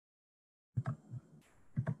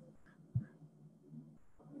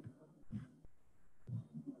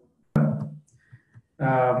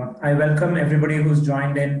I welcome everybody who's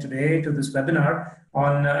joined in today to this webinar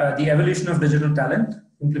on the evolution of digital talent,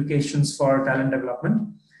 implications for talent development.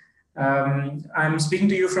 I'm speaking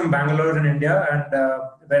to you from Bangalore in India, and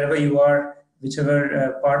wherever you are,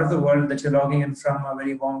 whichever part of the world that you're logging in from, a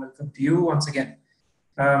very warm welcome to you once again.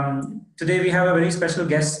 Today we have a very special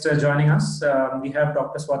guest joining us. We have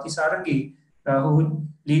Dr. Swatee Sarangi, who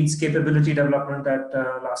leads capability development at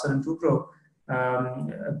Larsen and Toubro,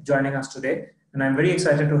 joining us today. And I'm very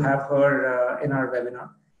excited to have her in our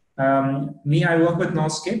webinar. I work with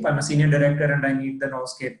KNOLSKAPE. I'm a senior director and I lead the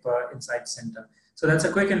KNOLSKAPE Insights Center. So that's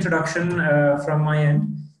a quick introduction from my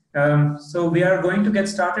end. So we are going to get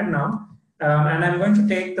started now. And I'm going to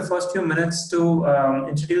take the first few minutes to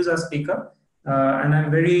introduce our speaker. And I'm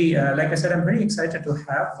very, like I said, I'm very excited to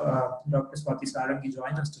have Dr. Swatee Sarangi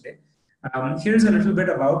join us today. Here's a little bit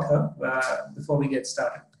about her before we get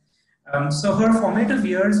started. So her formative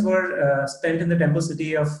years were spent in the temple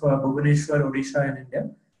city of Bhubaneswar, Odisha in India.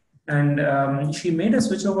 And she made a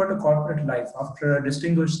switch over to corporate life after a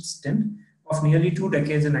distinguished stint of nearly 2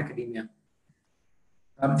 decades in academia.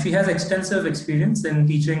 She has extensive experience in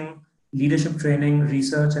teaching, leadership training,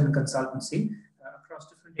 research, and consultancy across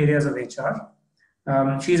different areas of HR.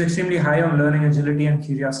 She is extremely high on learning agility and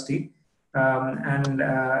curiosity, and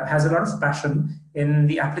has a lot of passion in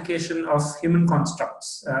the application of human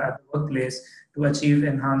constructs at the workplace to achieve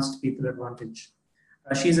enhanced people advantage.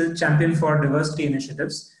 She is a champion for diversity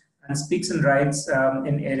initiatives and speaks and writes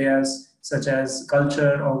in areas such as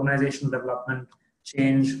culture, organizational development,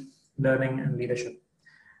 change, learning, and leadership.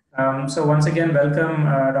 So once again, welcome,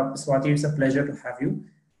 Dr. Swatee. It's a pleasure to have you.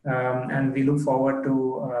 And we look forward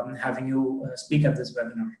to having you speak at this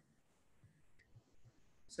webinar.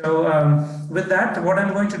 So with that, what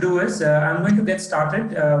I'm going to do is I'm going to get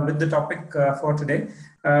started with the topic for today.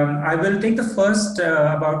 I will take the first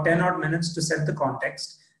about 10 odd minutes to set the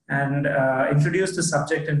context and introduce the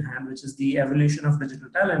subject in hand, which is the evolution of digital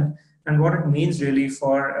talent and what it means really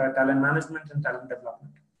for talent management and talent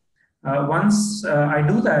development. Once I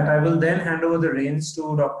do that, I will then hand over the reins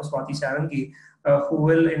to Dr. Swatee Sarangi, who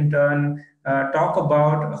will in turn talk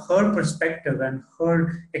about her perspective and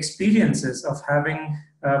her experiences of having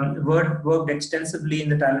worked extensively in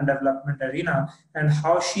the talent development arena and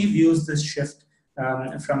how she views this shift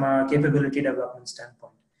from a capability development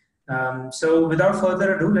standpoint. So without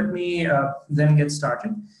further ado, let me then get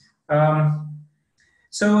started.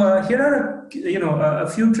 So here are a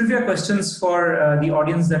few trivia questions for the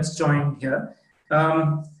audience that's joined here.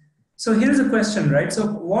 So here's a question, right? So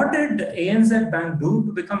what did ANZ Bank do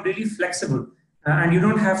to become really flexible? And you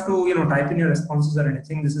don't have to, type in your responses or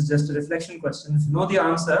anything. This is just a reflection question. If you know the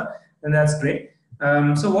answer, then that's great.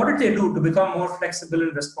 So what did they do to become more flexible in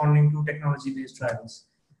responding to technology-based drivers?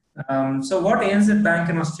 So what ANZ Bank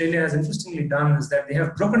in Australia has interestingly done is that they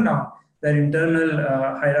have broken down their internal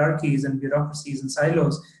hierarchies and bureaucracies and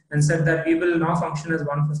silos and said that we will now function as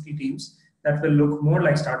 150 teams that will look more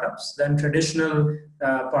like startups than traditional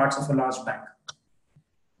parts of a large bank.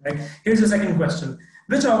 Right? Here's the second question.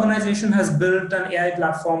 Which organization has built an AI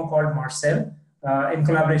platform called Marcel in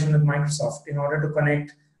collaboration with Microsoft in order to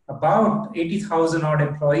connect about 80,000 odd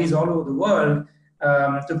employees all over the world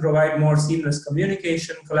to provide more seamless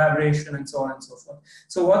communication, collaboration, and so on and so forth.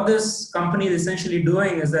 So what this company is essentially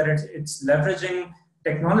doing is that it's leveraging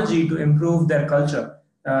technology to improve their culture,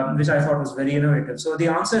 which I thought was very innovative. So the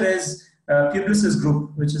answer is Publicis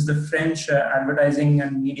Group, which is the French advertising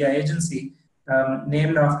and media agency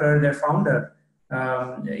named after their founder.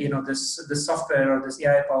 This software or this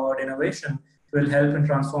AI-powered innovation will help in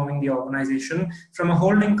transforming the organization from a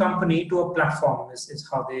holding company to a platform is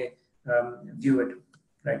how they view it,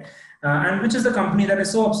 right? And which is the company that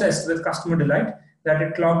is so obsessed with customer delight that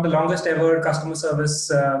it clocked the longest ever customer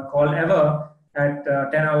service call ever at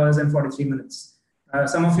 10 hours and 43 minutes.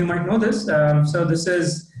 Some of you might know this. So this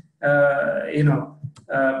is,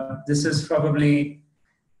 this is probably,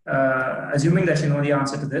 assuming that you know the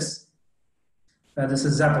answer to this. This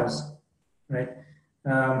is Zappos, right?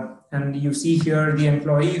 And you see here the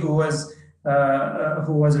employee who was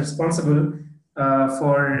responsible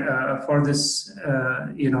for this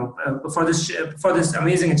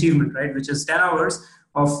amazing achievement, right? Which is 10 hours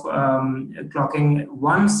of clocking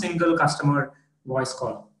one single customer voice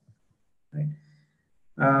call, right?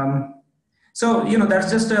 So,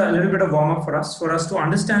 that's just a little bit of warm up for us to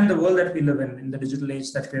understand the world that we live in the digital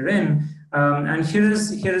age that we're in. And here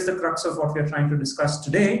is the crux of what we're trying to discuss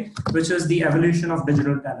today, which is the evolution of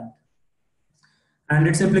digital talent and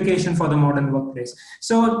its implication for the modern workplace.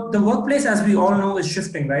 So the workplace, as we all know, is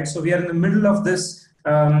shifting, right? So we are in the middle of this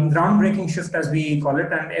groundbreaking shift, as we call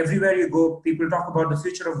it, and everywhere you go, people talk about the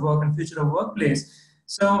future of work and future of workplace.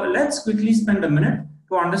 So let's quickly spend a minute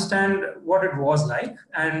to understand what it was like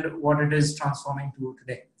and what it is transforming to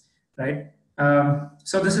today, right?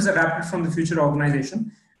 So this is adapted from the Future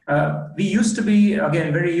organization. We used to be,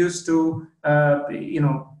 again, very used to, a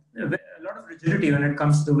lot of rigidity when it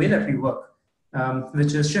comes to the way that we work,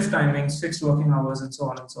 which is shift timings, fixed working hours, and so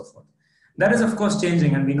on and so forth. That is, of course,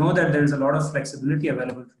 changing, and we know that there is a lot of flexibility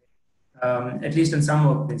available today, at least in some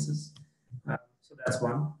workplaces. So that's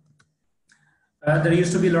one. There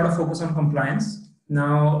used to be a lot of focus on compliance.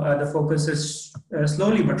 Now the focus is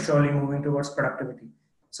slowly but surely moving towards productivity.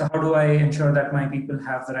 So how do I ensure that my people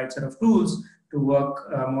have the right set of tools to work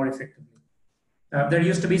more effectively? There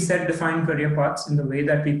used to be set defined career paths in the way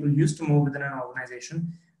that people used to move within an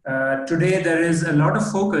organization. Today, there is a lot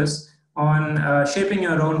of focus on shaping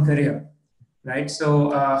your own career, right? So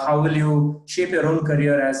how will you shape your own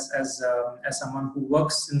career as someone who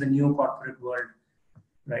works in the new corporate world,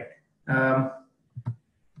 right?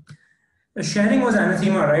 Sharing was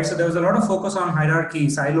anathema, right? So there was a lot of focus on hierarchy,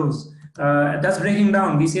 silos. That's breaking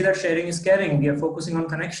down. We say that sharing is caring. We are focusing on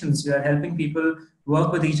connections. We are helping people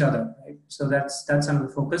work with each other, right? So that's under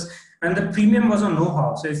focus. And the premium was on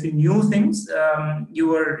know-how. So if you knew things, you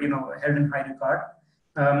were held in high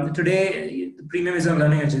regard. Today, the premium is on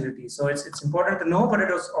learning agility. So it's important to know, but it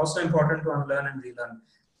was also important to unlearn and relearn.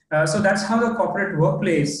 So that's how the corporate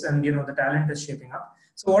workplace and the talent is shaping up.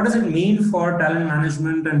 So what does it mean for talent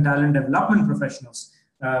management and talent development professionals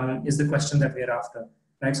is the question that we're after,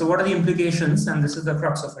 right? So what are the implications? And this is the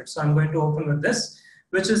crux of it. So I'm going to open with this,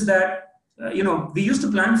 which is that, we used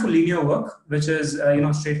to plan for linear work, which is,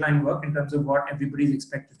 straight line work in terms of what everybody is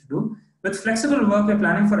expected to do. With flexible work, we're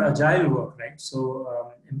planning for agile work, right?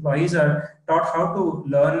 So employees are taught how to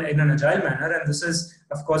learn in an agile manner. And this is,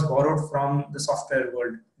 of course, borrowed from the software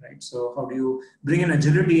world, right? So how do you bring in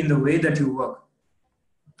agility in the way that you work?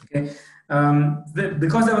 Okay,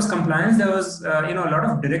 because there was compliance, there was a lot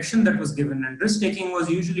of direction that was given, and risk taking was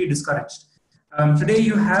usually discouraged. Today,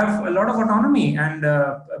 you have a lot of autonomy, and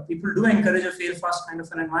people do encourage a fail fast kind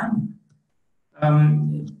of an environment.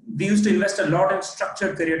 We used to invest a lot in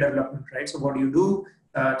structured career development, right? So what do you do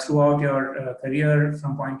throughout your career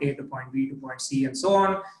from point A to point B to point C and so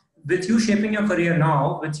on? With you shaping your career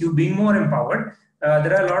now, with you being more empowered,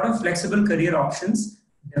 there are a lot of flexible career options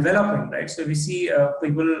developing, right? So we see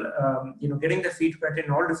people, getting their feet wet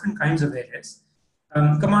in all different kinds of areas.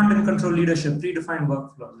 Command and control leadership, predefined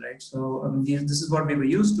workflows, right? So this is what we were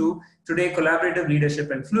used to. Today, collaborative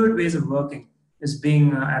leadership and fluid ways of working is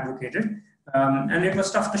being advocated. And it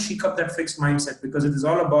was tough to shake up that fixed mindset because it is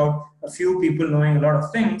all about a few people knowing a lot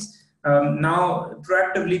of things. Now,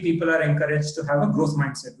 proactively, people are encouraged to have a growth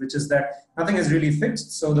mindset, which is that nothing is really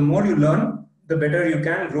fixed. So the more you learn, the better you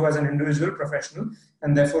can grow as an individual professional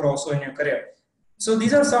and therefore also in your career. So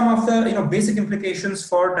these are some of the basic implications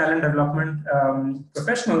for talent development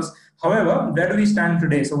professionals. However, where do we stand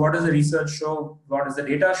today? So what does the research show? What does the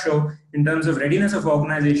data show in terms of readiness of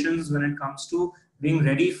organizations when it comes to being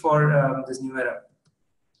ready for this new era?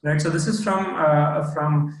 Right. So this is from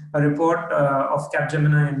a report of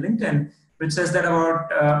Capgemini and LinkedIn, which says that about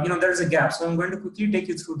there is a gap. So I'm going to quickly take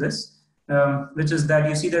you through this. Which is that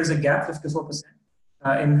you see there's a gap, 54%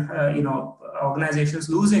 in organizations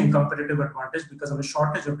losing competitive advantage because of a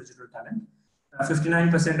shortage of digital talent.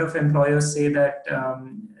 59% of employers say that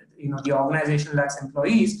the organization lacks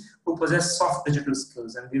employees who possess soft digital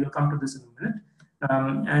skills, and we will come to this in a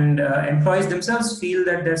minute. Employees themselves feel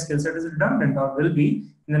that their skill set is redundant or will be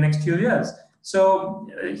in the next few years. So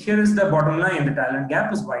here is the bottom line: the talent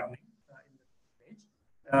gap is widening.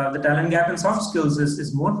 The talent gap in soft skills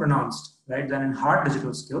is more pronounced, right, than in hard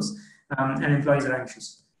digital skills, and employees are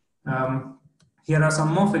anxious. Here are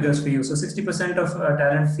some more figures for you. So 60% of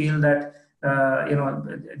talent feel that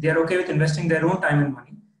they are okay with investing their own time and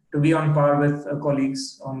money to be on par with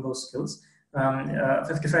colleagues on those skills.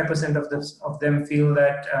 55% of them feel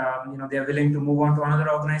that they are willing to move on to another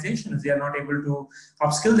organization if they are not able to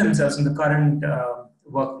upskill themselves in the current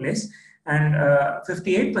workplace. And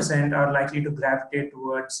 58% are likely to gravitate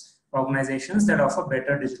towards organizations that offer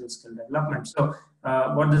better digital skill development. So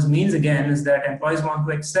what this means again is that employees want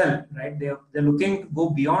to excel, right? They're looking to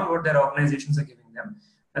go beyond what their organizations are giving them.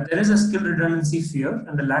 There is a skill redundancy fear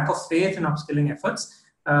and the lack of faith in upskilling efforts,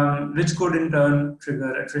 which could in turn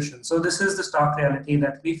trigger attrition. So this is the stark reality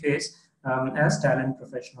that we face as talent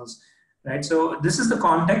professionals, right? So this is the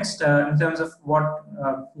context in terms of what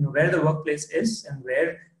where the workplace is and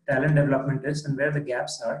where talent development is and where the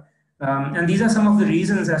gaps are. And these are some of the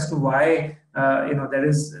reasons as to why there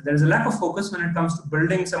is a lack of focus when it comes to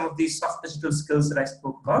building some of these soft digital skills that I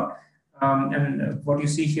spoke about. And what you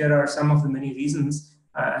see here are some of the many reasons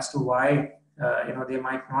as to why they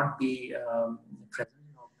might not be present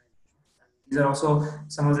in organizations. These are also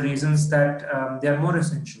some of the reasons that they are more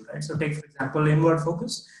essential, right? So take, for example, inward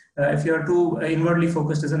focus. If you're too inwardly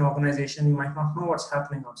focused as an organization, you might not know what's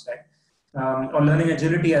happening outside. Or learning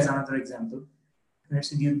agility as another example. Right?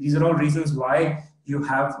 So these are all reasons why you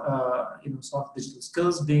have soft digital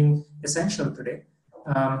skills being essential today.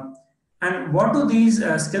 And what do these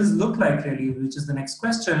skills look like really, which is the next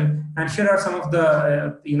question. And here are some of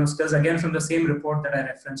the skills again from the same report that I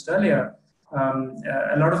referenced earlier.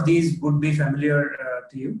 A lot of these would be familiar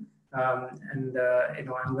to you. I'm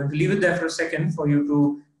going to leave it there for a second for you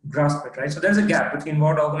to grasp it, right? So there's a gap between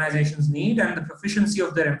what organizations need and the proficiency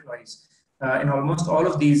of their employees in almost all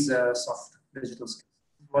of these soft digital skills.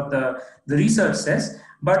 What the research says,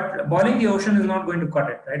 but boiling the ocean is not going to cut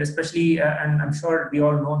it, right? Especially, and I'm sure we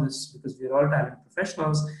all know this because we're all talent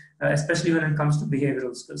professionals, especially when it comes to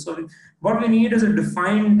behavioral skills. So what we need is a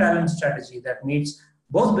defined talent strategy that meets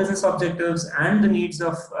both business objectives and the needs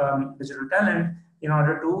of digital talent in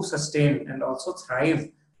order to sustain and also thrive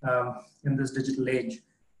in this digital age,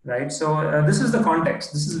 right? So this is the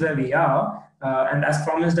context. This is where we are. And as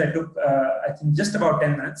promised, I took, I think, just about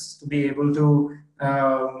 10 minutes to be able to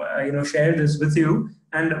share this with you.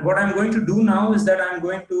 And what I'm going to do now is that I'm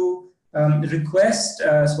going to request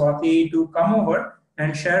Swatee to come over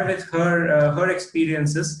and share with her her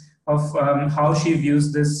experiences of how she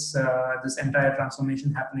views this this entire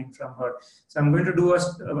transformation happening from her. So I'm going to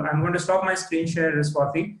I'm going to stop my screen share,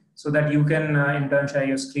 Swatee, so that you can in turn share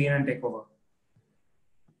your screen and take over.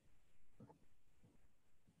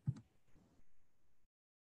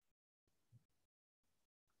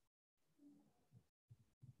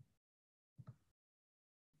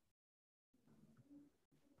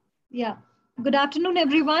 Yeah. Good afternoon,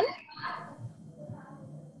 everyone.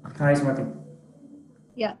 Hi, Swatee.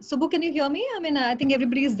 Yeah. Subbu, can you hear me? I mean, I think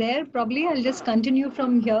everybody is there. Probably I'll just continue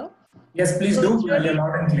from here. Yes, please do. You're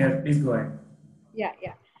loud and clear. Please go ahead. Yeah,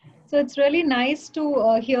 yeah. So it's really nice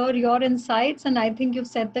to hear your insights, and I think you've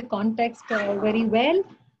set the context very well.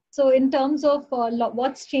 So in terms of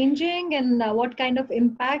what's changing and what kind of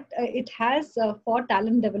impact it has for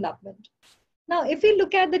talent development. Now, if we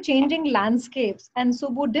look at the changing landscapes, and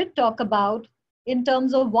Subbu did talk about in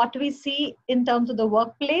terms of what we see in terms of the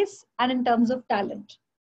workplace and in terms of talent.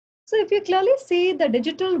 So if you clearly see the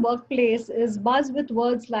digital workplace is buzzed with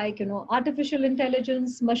words like, artificial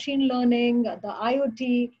intelligence, machine learning, the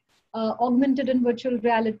IoT, augmented and virtual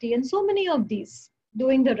reality, and so many of these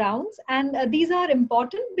doing the rounds. And these are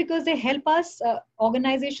important because they help us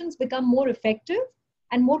organizations become more effective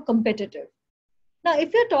and more competitive. Now,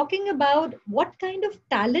 if you're talking about what kind of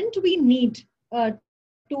talent we need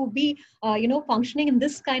to be, functioning in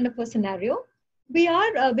this kind of a scenario, we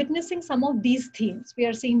are witnessing some of these themes. We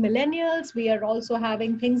are seeing millennials. We are also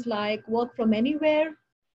having things like work from anywhere,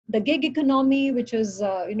 the gig economy, which is,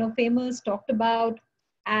 famous, talked about.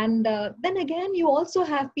 And then again, you also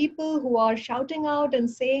have people who are shouting out and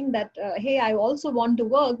saying that, hey, I also want to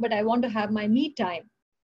work, but I want to have my me time.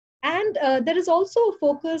 And there is also a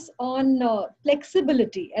focus on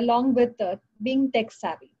flexibility along with being tech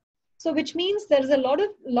savvy. So which means there is a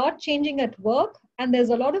lot changing at work, and there's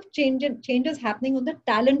a lot of changes happening on the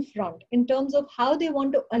talent front in terms of how they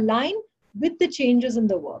want to align with the changes in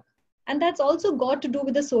the work. And that's also got to do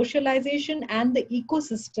with the socialization and the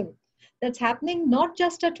ecosystem that's happening not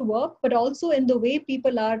just at work, but also in the way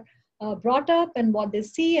people are brought up and what they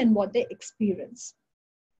see and what they experience.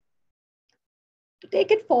 To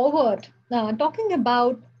take it forward, talking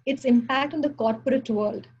about its impact on the corporate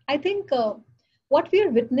world, I think what we are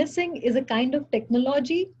witnessing is a kind of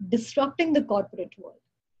technology disrupting the corporate world.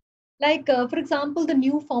 Like, for example, the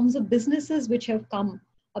new forms of businesses which have come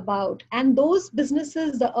about, and those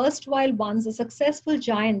businesses, the erstwhile ones, the successful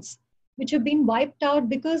giants, which have been wiped out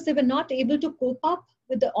because they were not able to cope up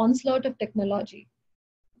with the onslaught of technology.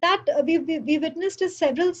 That we witnessed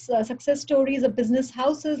several success stories of business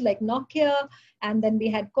houses like Nokia, and then we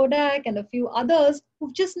had Kodak and a few others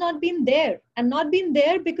who've just not been there, and not been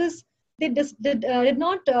there because they just did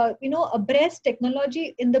not abreast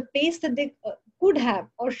technology in the pace that they could have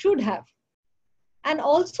or should have. And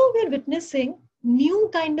also we're witnessing new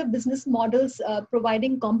kind of business models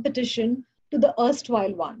providing competition to the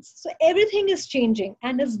erstwhile ones. So everything is changing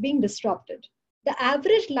and is being disrupted. The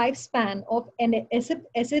average lifespan of an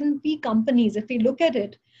S&P companies, if we look at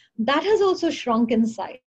it, that has also shrunk in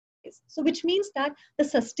size. So which means that the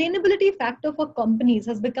sustainability factor for companies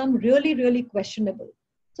has become really, really questionable.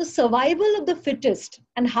 So survival of the fittest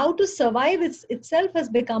and how to survive itself has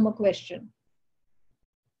become a question.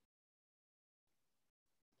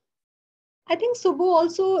 I think Subbu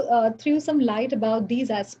also threw some light about these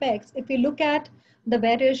aspects. If we look at the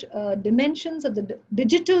various dimensions of the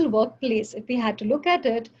digital workplace, if we had to look at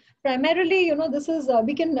it, primarily, this is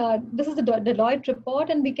this is the Deloitte report,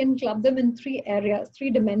 and we can club them in three areas, three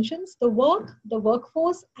dimensions: the work, the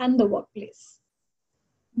workforce, and the workplace.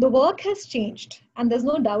 The work has changed, and there's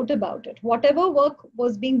no doubt about it. Whatever work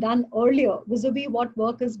was being done earlier, vis-a-vis what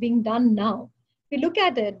work is being done now, if we look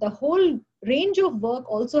at it, the whole range of work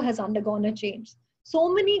also has undergone a change.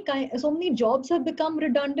 So many jobs have become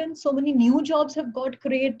redundant. So many new jobs have got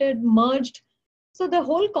created, merged. So the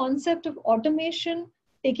whole concept of automation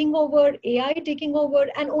taking over, AI taking over,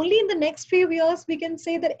 and only in the next few years we can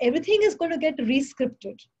say that everything is going to get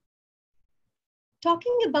re-scripted.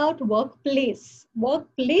 Talking about workplace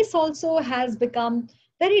also has become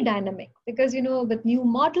very dynamic, because with new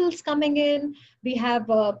models coming in, we have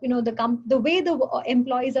the way the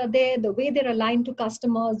employees are there, the way they're aligned to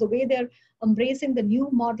customers, the way they're embracing the new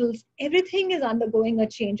models. Everything is undergoing a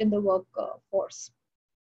change in the workforce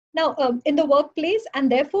now, in the workplace,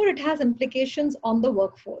 and therefore it has implications on the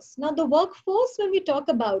workforce. Now, the workforce, when we talk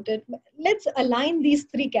about it, let's align these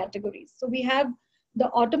three categories. So we have the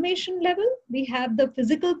automation level, we have the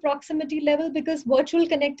physical proximity level, because virtual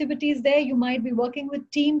connectivity is there. You might be working with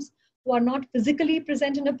teams who are not physically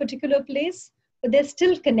present in a particular place, but they're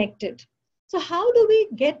still connected. So how do we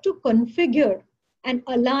get to configure and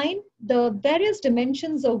align the various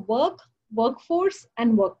dimensions of work, workforce,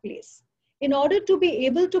 and workplace, in order to be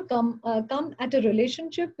able to come at a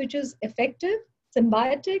relationship which is effective,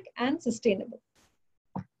 symbiotic, and sustainable?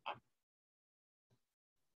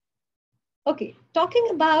 Okay, talking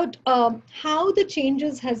about how the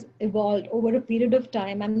changes has evolved over a period of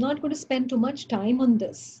time, I'm not going to spend too much time on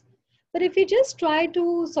this. But if we just try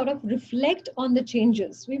to sort of reflect on the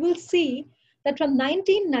changes, we will see that from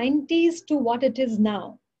 1990s to what it is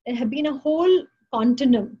now, there have been a whole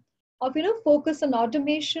continuum of focus on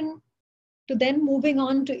automation, to then moving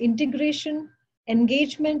on to integration,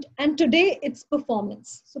 engagement, and today it's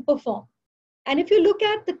performance. So perform. And if you look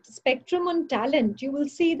at the spectrum on talent, you will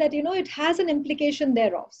see that, it has an implication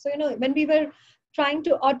thereof. So, when we were trying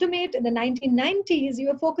to automate in the 1990s, you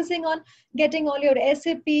were focusing on getting all your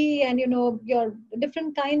SAP and, your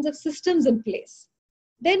different kinds of systems in place.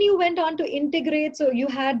 Then you went on to integrate. So you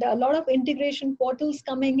had a lot of integration portals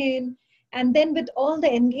coming in. And then with all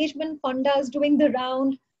the engagement fundas doing the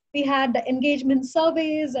round, we had the engagement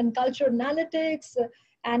surveys and culture analytics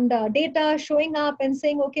and data showing up and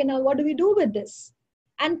saying, okay, now what do we do with this?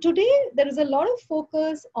 And today there is a lot of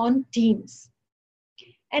focus on teams.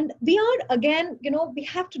 And we are, again, we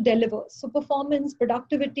have to deliver. So performance,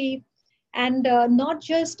 productivity, and not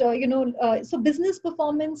just, so business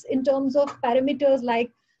performance in terms of parameters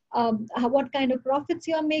like what kind of profits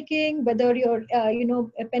you're making, whether you're,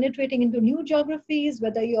 penetrating into new geographies,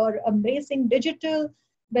 whether you're embracing digital,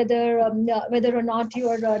 whether or not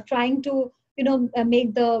you're trying to,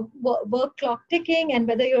 make the work clock ticking, and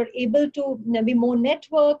whether you're able to be more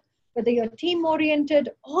network, whether you're team oriented,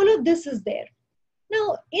 all of this is there.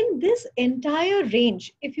 Now, in this entire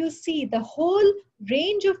range, if you see, the whole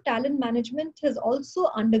range of talent management has also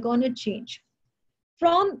undergone a change.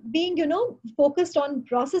 From being, focused on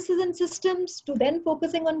processes and systems, to then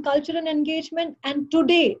focusing on culture and engagement, and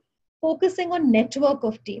today focusing on network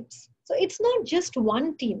of teams. So it's not just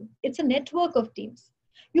one team, it's a network of teams.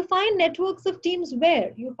 You find networks of teams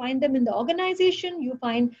where you find them in the organization, you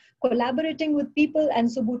find collaborating with people, and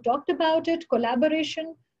Subbu talked about it,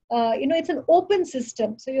 collaboration. It's an open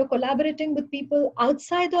system. So you're collaborating with people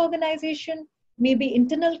outside the organization, maybe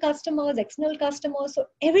internal customers, external customers. So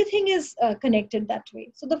everything is connected that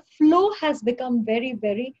way. So the flow has become very,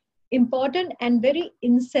 very important and very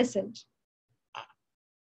incessant.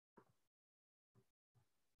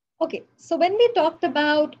 Okay, so when we talked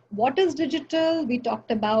about what is digital, we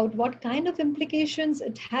talked about what kind of implications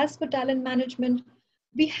it has for talent management,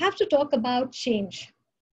 we have to talk about change.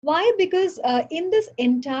 Why? Because in this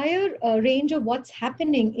entire range of what's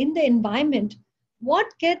happening in the environment, what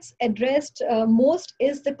gets addressed most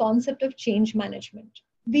is the concept of change management.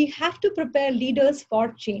 We have to prepare leaders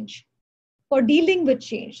for change, for dealing with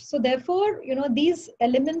change. So therefore, these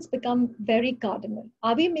elements become very cardinal.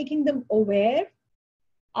 Are we making them aware?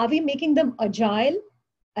 Are we making them agile,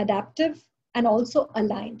 adaptive, and also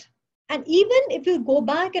aligned? And even if you go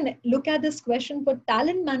back and look at this question for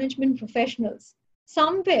talent management professionals,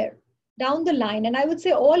 somewhere down the line, and I would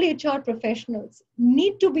say all HR professionals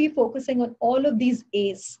need to be focusing on all of these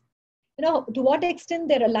A's. To what extent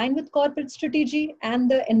they're aligned with corporate strategy and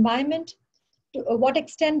the environment, to what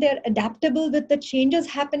extent they're adaptable with the changes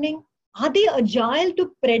happening. Are they agile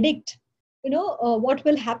to predict, what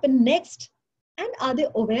will happen next? And are they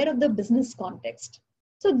aware of the business context?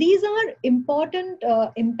 So these are important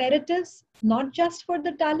imperatives, not just for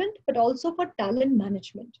the talent, but also for talent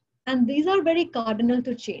management. And these are very cardinal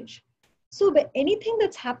to change. So anything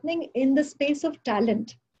that's happening in the space of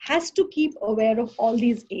talent has to keep aware of all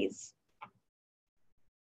these A's.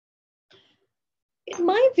 In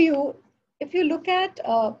my view, if you look at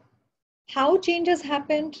how change has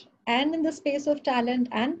happened and in the space of talent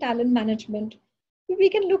and talent management, we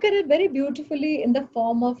can look at it very beautifully in the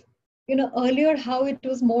form of, earlier how it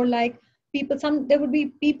was more like there would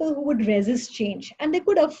be people who would resist change and they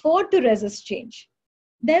could afford to resist change.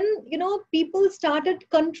 Then, people started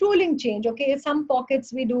controlling change. Okay, some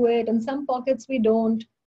pockets we do it and some pockets we don't.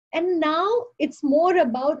 And now it's more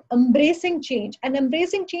about embracing change and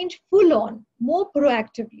embracing change full on, more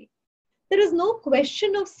proactively. There is no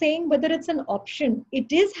question of saying whether it's an option.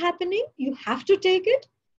 It is happening. You have to take it.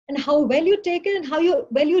 And how well you take it and how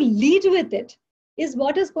well you lead with it is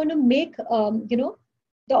what is going to make, the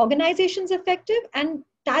organizations effective and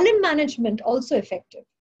talent management also effective.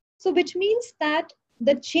 So which means that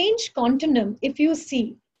the change continuum, if you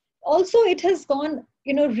see, also it has gone,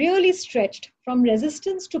 really stretched from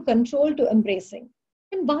resistance to control to embracing.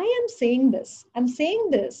 And why I'm saying this? I'm saying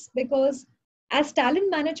this because as talent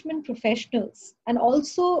management professionals and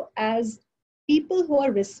also as people who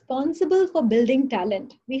are responsible for building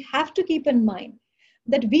talent, we have to keep in mind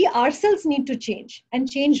that we ourselves need to change and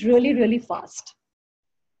change really, really fast.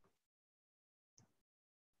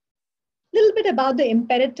 A little bit about the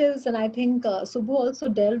imperatives, and I think Subbu also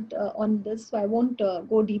delved on this, so I won't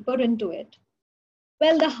go deeper into it.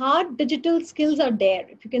 Well, the hard digital skills are there.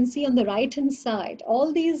 If you can see on the right-hand side,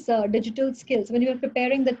 all these digital skills, when you're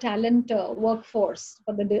preparing the talent workforce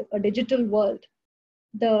for the digital world,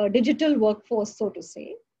 the digital workforce, so to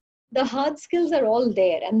say, the hard skills are all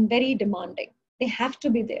there and very demanding. They have to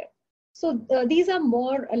be there. So these are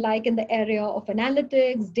more like in the area of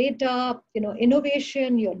analytics, data,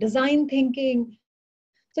 innovation, your design thinking.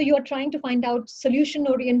 So you are trying to find out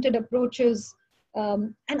solution-oriented approaches.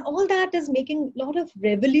 And all that is making a lot of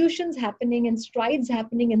revolutions happening and strides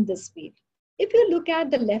happening in this field. If you look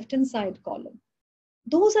at the left-hand side column,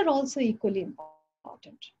 those are also equally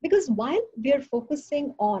important because while we are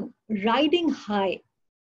focusing on riding high,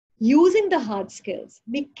 using the hard skills,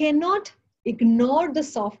 we cannot ignore the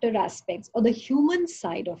softer aspects or the human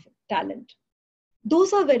side of talent.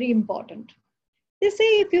 Those are very important. They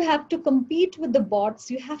say if you have to compete with the bots,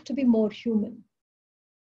 you have to be more human.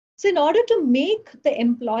 So in order to make the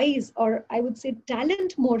employees, or I would say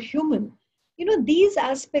talent, more human, these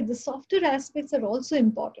aspects, the softer aspects are also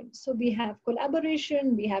important. So we have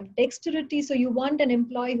collaboration, we have dexterity. So you want an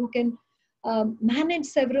employee who can manage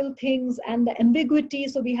several things and the ambiguity.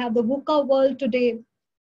 So we have the VUCA world today.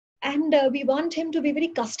 And we want him to be very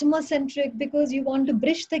customer-centric because you want to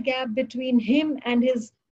bridge the gap between him and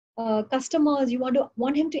his customers. You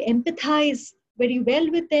want him to empathize very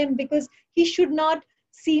well with them because he should not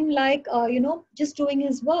seem like, just doing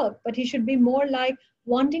his work, but he should be more like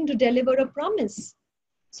wanting to deliver a promise.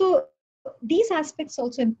 So these aspects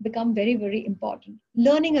also become very, very important.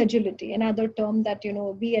 Learning agility, another term that,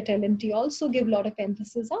 we at L&T also give a lot of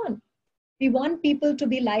emphasis on. We want people to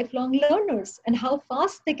be lifelong learners and how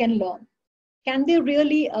fast they can learn. Can they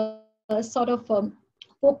really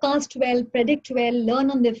forecast well, predict well, learn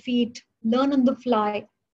on their feet, learn on the fly?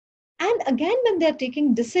 And again, when they're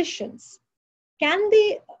taking decisions, can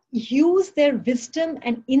they use their wisdom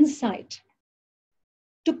and insight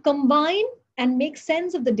to combine and make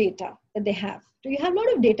sense of the data that they have? So you have a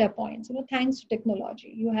lot of data points, thanks to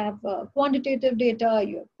technology. You have quantitative data,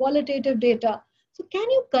 you have qualitative data. So can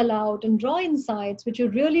you cull out and draw insights which are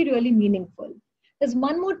really, really meaningful? There's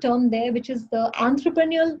one more term there, which is the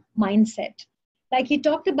entrepreneurial mindset. Like he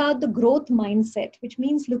talked about the growth mindset, which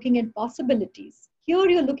means looking at possibilities. Here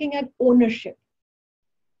you're looking at ownership.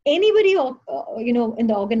 Anybody, in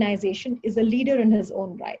the organization is a leader in his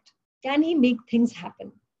own right. Can he make things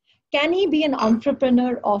happen? Can he be an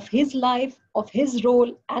entrepreneur of his life, of his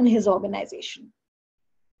role, and his organization?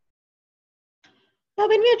 Now,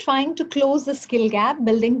 when we are trying to close the skill gap,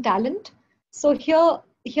 building talent, so here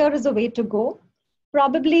is a way to go.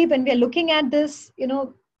 Probably when we are looking at this,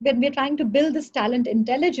 when we're trying to build this talent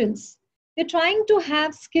intelligence, we're trying to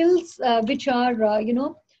have skills which are,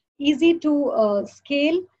 easy to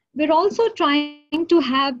scale. We're also trying to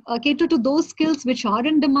have cater to those skills which are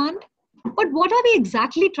in demand. But what are we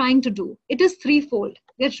exactly trying to do? It is threefold.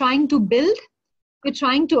 We're trying to build, we're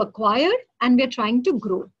trying to acquire, and we're trying to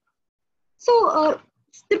grow. So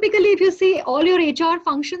Typically, if you see, all your HR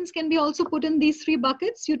functions can be also put in these three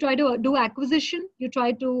buckets. You try to do acquisition, you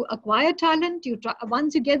try to acquire talent,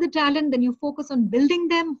 once you get the talent, then you focus on building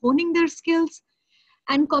them, honing their skills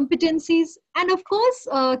and competencies, and of course,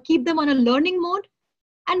 keep them on a learning mode.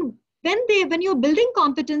 And when you're building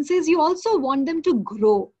competencies, you also want them to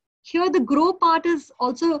grow. Here, the grow part is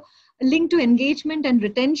also linked to engagement and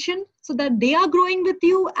retention, so that they are growing with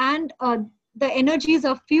you, and the energies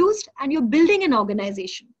are fused, and you're building an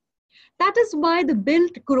organization. That is why the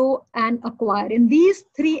build, grow, and acquire in these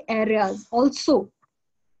three areas also.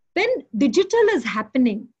 When digital is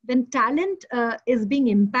happening, when talent is being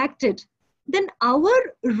impacted, then our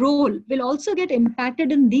role will also get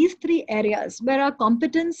impacted in these three areas, where our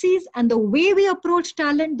competencies and the way we approach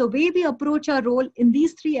talent, the way we approach our role in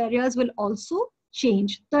these three areas will also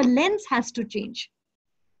change. The lens has to change.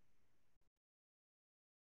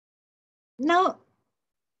 Now,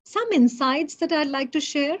 some insights that I'd like to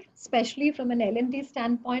share, especially from an L&D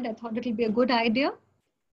standpoint, I thought it'll be a good idea.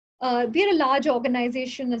 We are a large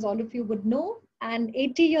organization, as all of you would know, and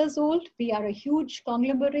 80 years old. We are a huge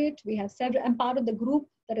conglomerate. We have several, I'm part of the group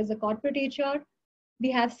that is a corporate HR. We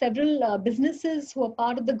have several businesses who are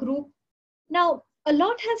part of the group. Now, a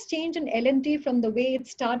lot has changed in L&T from the way it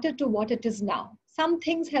started to what it is now. Some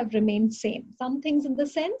things have remained same. Some things in the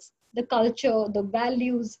sense, the culture, the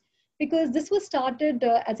values, because this was started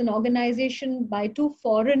as an organization by two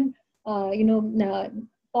foreign,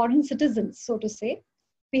 foreign citizens, so to say.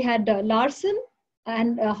 We had Larsen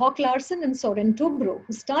and Hawk Larsen and Soren Toubro,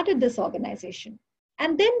 who started this organization.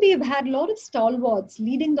 And then we've had a lot of stalwarts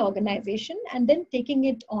leading the organization and then taking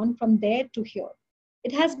it on from there to here.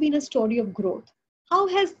 It has been a story of growth. How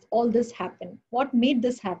has all this happened? What made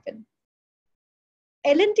this happen?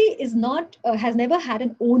 L&T is not, has never had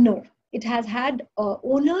an owner. It has had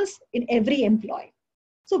owners in every employee.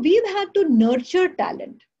 So we've had to nurture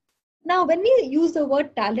talent. Now, when we use the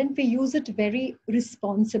word talent, we use it very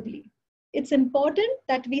responsibly. It's important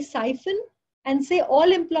that we siphon and say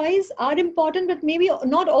all employees are important, but maybe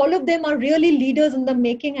not all of them are really leaders in the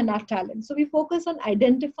making and are talent. So we focus on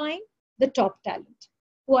identifying the top talent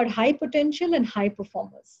who are high potential and high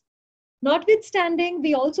performers. Notwithstanding,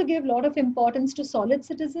 we also give a lot of importance to solid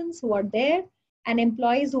citizens who are there and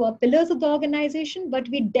employees who are pillars of the organization, but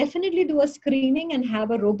we definitely do a screening and have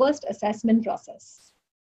a robust assessment process,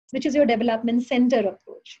 which is your development center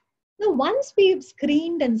approach. Now, once we've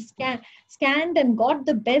screened and scanned and got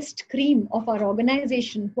the best cream of our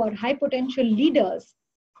organization who are high potential leaders,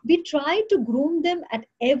 we try to groom them at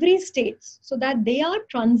every stage so that they are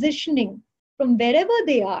transitioning from wherever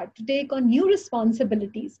they are to take on new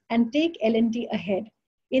responsibilities and take L&T ahead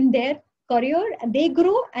in their career, and they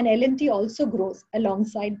grow and L&T also grows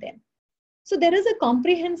alongside them. So there is a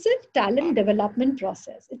comprehensive talent development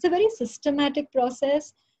process. It's a very systematic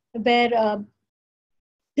process where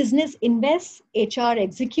business invests, HR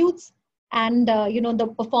executes, and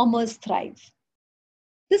the performers thrive.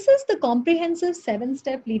 This is the comprehensive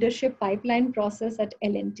 7-step leadership pipeline process at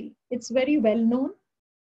L&T. It's very well known.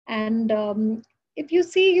 And if you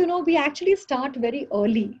see, we actually start very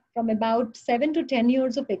early, from about 7 to 10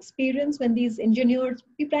 years of experience when these engineers,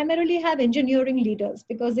 we primarily have engineering leaders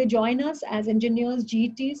because they join us as engineers,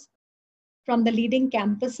 GETs from the leading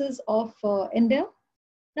campuses of India.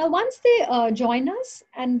 Now, once they join us,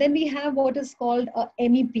 and then we have what is called a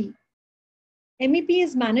MEP. MEP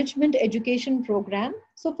is Management Education Program.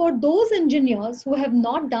 So for those engineers who have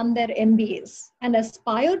not done their MBAs and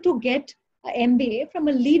aspire to get an MBA from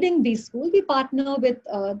a leading B school, we partner with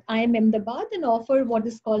IIM Ahmedabad and offer what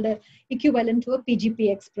is called a equivalent to a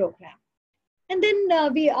PGPX program. And then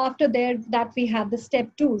after that we have the step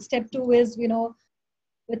 2. Step 2 is,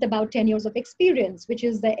 with about 10 years of experience, which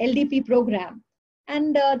is the LDP program.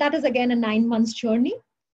 And that is again a 9 months journey.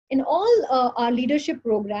 In all our leadership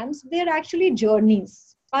programs, they're actually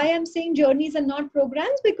journeys. I am saying journeys and not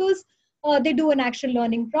programs because they do an action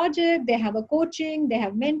learning project, they have a coaching, they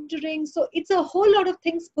have mentoring. So it's a whole lot of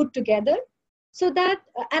things put together. So that,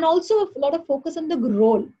 and also a lot of focus on the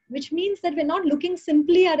role, which means that we're not looking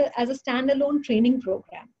simply at as a standalone training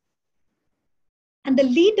program. And the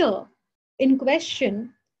leader in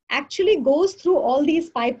question actually goes through all these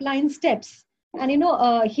pipeline steps. And,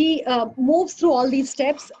 he moves through all these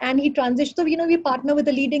steps and he transitions. So, we partner with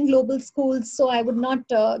the leading global schools. So I would not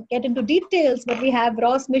get into details, but we have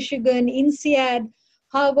Ross, Michigan, INSEAD,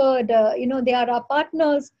 Harvard, they are our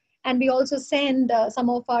partners. And we also send some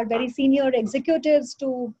of our very senior executives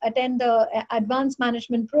to attend the advanced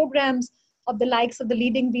management programs of the likes of the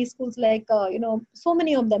leading B schools, like, so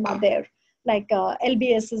many of them are there, like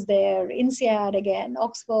LBS is there, INSEAD again,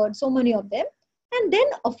 Oxford, so many of them. And then,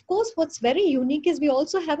 of course, what's very unique is we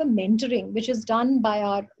also have a mentoring, which is done by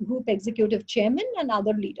our group executive chairman and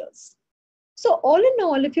other leaders. So all in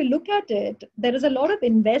all, if you look at it, there is a lot of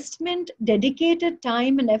investment, dedicated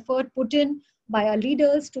time and effort put in by our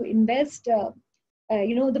leaders to invest,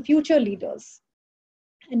 the future leaders.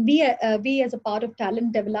 And we as a part of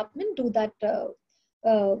talent development do that,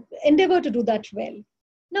 endeavor to do that well.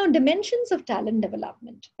 Now, dimensions of talent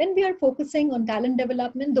development. When we are focusing on talent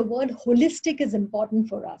development, the word holistic is important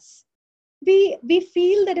for us. We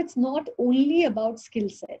feel that it's not only about skill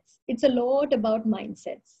sets, it's a lot about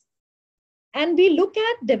mindsets. And we look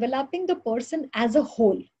at developing the person as a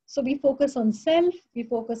whole. So we focus on self, we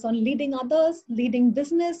focus on leading others, leading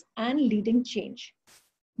business, and leading change.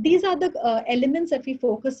 These are the elements that we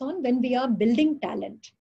focus on when we are building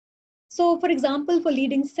talent. So, for example, for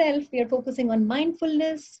leading self, we are focusing on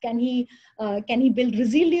mindfulness. Can he build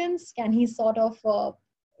resilience? Can he sort of,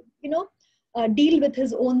 deal with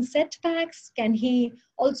his own setbacks? Can he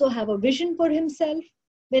also have a vision for himself?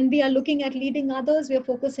 When we are looking at leading others, we are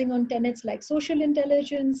focusing on tenets like social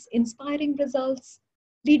intelligence, inspiring results.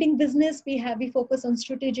 Leading business, we focus on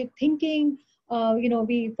strategic thinking.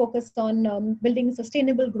 We focus on building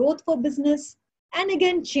sustainable growth for business. And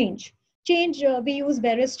again, change. We use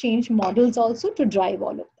various change models also to drive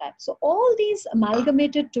all of that. So all these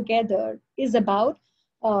amalgamated together is about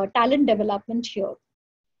talent development here.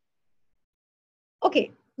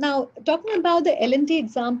 Okay, now talking about the L&T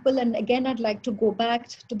example, and again, I'd like to go back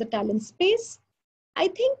to the talent space. I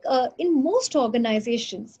think in most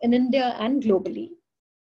organizations in India and globally,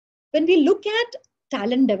 when we look at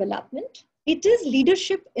talent development, it is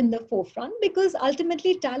leadership in the forefront, because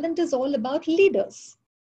ultimately talent is all about leaders.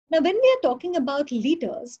 Now, when we are talking about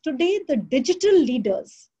leaders, today the digital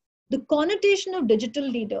leaders, the connotation of digital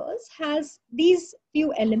leaders has these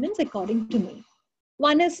few elements according to me.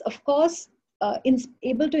 One is, of course,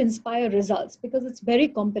 able to inspire results, because it's very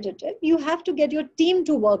competitive. You have to get your team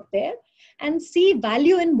to work there and see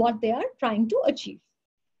value in what they are trying to achieve.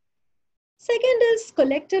 Second is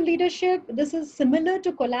collective leadership. This is similar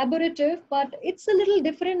to collaborative, but it's a little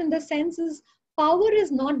different in the sense is power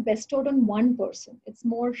is not bestowed on one person. It's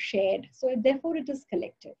more shared. So therefore it is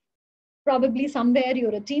collective. Probably somewhere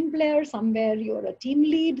you're a team player, somewhere you're a team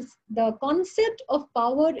lead. The concept of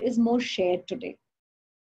power is more shared today.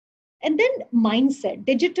 And then mindset,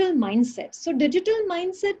 digital mindset. So digital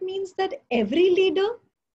mindset means that every leader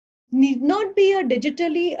need not be a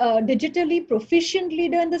digitally proficient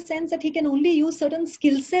leader in the sense that he can only use certain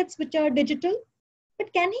skill sets which are digital,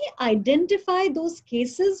 but can he identify those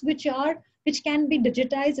cases which can be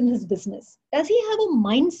digitized in his business? Does he have a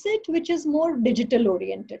mindset which is more digital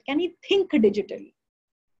oriented? Can he think digitally?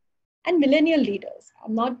 And millennial leaders,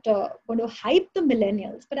 I'm not going to hype the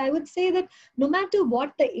millennials, but I would say that no matter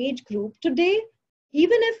what the age group today,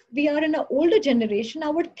 even if we are in an older generation,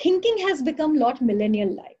 our thinking has become a lot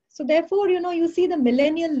millennial-like. So therefore, you see the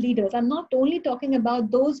millennial leaders. I'm not only talking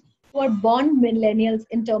about those who are born millennials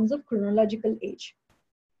in terms of chronological age.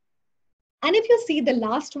 And if you see the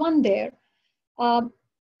last one there,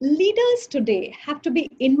 leaders today have to be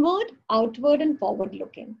inward, outward, and forward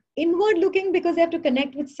looking. Inward looking because they have to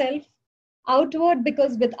connect with self, outward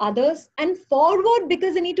because with others, and forward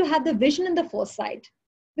because they need to have the vision and the foresight.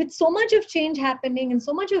 With so much of change happening and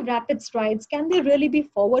so much of rapid strides, can they really be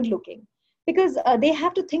forward looking? Because they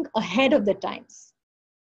have to think ahead of the times.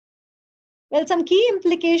 Well, some key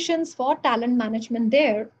implications for talent management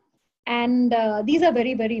there, and these are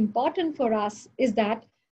very, very important for us, is that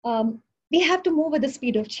we have to move with the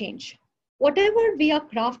speed of change. Whatever we are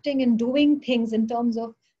crafting and doing things in terms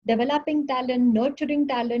of developing talent, nurturing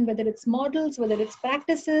talent, whether it's models, whether it's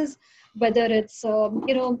practices, whether it's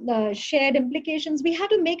shared implications, we have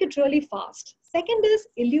to make it really fast. Second is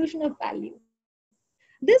illusion of value.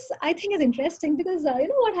 This I think is interesting because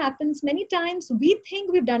what happens many times we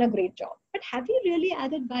think we've done a great job, but have we really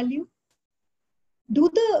added value? Do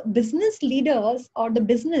the business leaders or the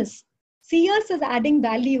business see us as adding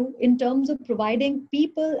value in terms of providing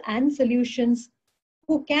people and solutions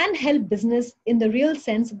who can help business in the real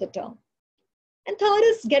sense of the term? And third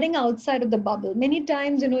is getting outside of the bubble. Many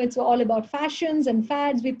times, it's all about fashions and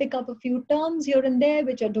fads. We pick up a few terms here and there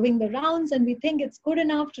which are doing the rounds, and we think it's good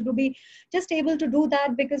enough to be just able to do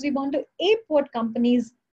that because we want to ape what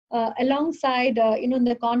companies alongside, in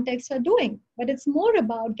the context are doing. But it's more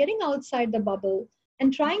about getting outside the bubble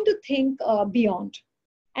and trying to think beyond.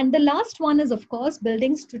 And the last one is, of course,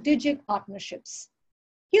 building strategic partnerships.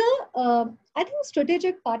 Here, I think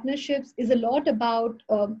strategic partnerships is a lot about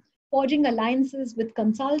forging alliances with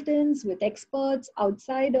consultants, with experts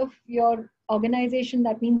outside of your organization.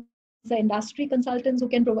 That means the industry consultants who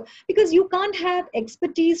can provide, because you can't have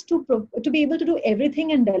expertise to be able to do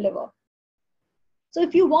everything and deliver. So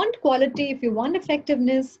if you want quality, if you want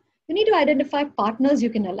effectiveness, you need to identify partners you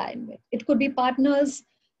can align with. It could be partners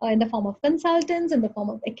in the form of consultants, in the form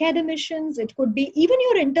of academicians. It could be even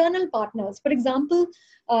your internal partners. For example,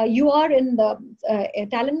 you are in the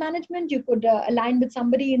talent management, you could align with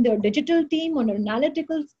somebody in their digital team or an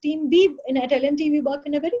analytical team. We at L&T, we work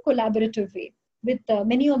in a very collaborative way with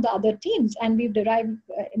many of the other teams, and we've derived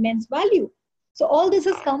immense value. So all this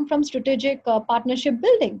has come from strategic partnership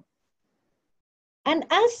building. And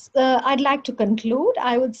as I'd like to conclude,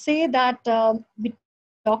 I would say that we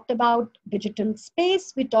talked about digital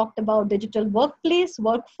space, we talked about digital workplace,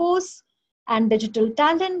 workforce, and digital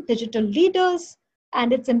talent, digital leaders,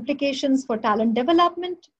 and its implications for talent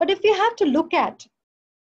development. But if we have to look at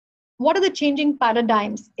what are the changing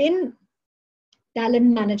paradigms in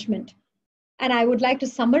talent management, and I would like to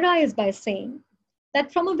summarize by saying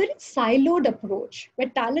that from a very siloed approach, where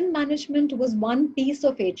talent management was one piece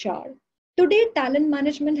of HR, today, talent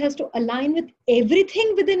management has to align with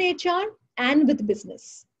everything within HR and with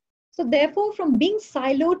business. So therefore, from being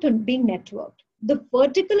siloed to being networked, the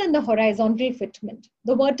vertical and the horizontal fitment,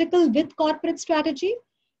 the vertical with corporate strategy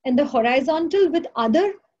and the horizontal with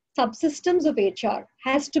other subsystems of HR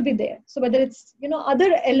has to be there. So whether it's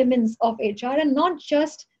other elements of HR and not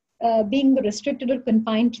just being restricted or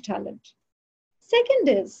confined to talent. Second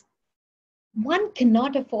is, one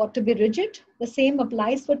cannot afford to be rigid. The same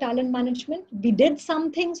applies for talent management. We did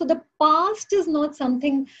something, so the past is not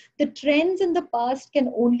something, the trends in the past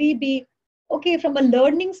can only be, okay, from a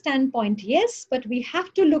learning standpoint, yes, but we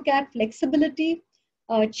have to look at flexibility,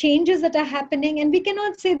 changes that are happening, and we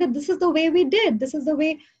cannot say that this is the way we did, this is the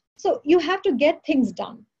way. So you have to get things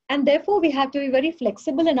done. And therefore, we have to be very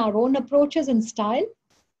flexible in our own approaches and style.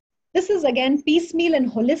 This is again piecemeal and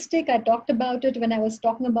holistic. I talked about it when I was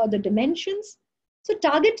talking about the dimensions. So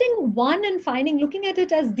targeting one and looking at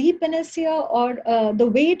it as the panacea or the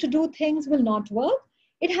way to do things will not work.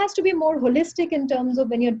 It has to be more holistic in terms of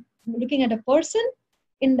when you're looking at a person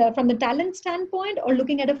from the talent standpoint, or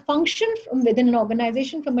looking at a function from within an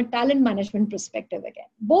organization from a talent management perspective again.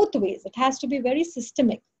 Both ways, it has to be very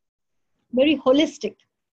systemic, very holistic.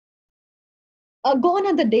 Gone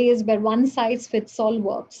are the days where one size fits all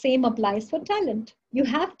works. Same applies for talent. You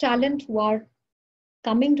have talent who are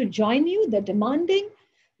coming to join you, they're demanding,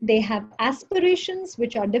 they have aspirations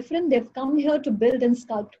which are different. They've come here to build and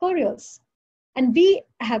sculpt careers. And we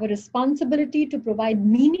have a responsibility to provide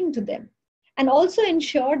meaning to them and also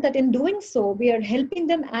ensure that in doing so, we are helping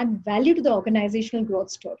them add value to the organizational growth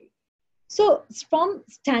story. So from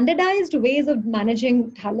standardized ways of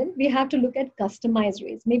managing talent, we have to look at customized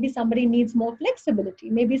ways. Maybe somebody needs more flexibility.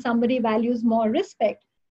 Maybe somebody values more respect.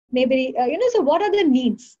 Maybe, so what are the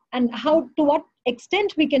needs and to what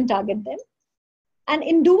extent we can target them? And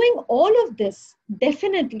in doing all of this,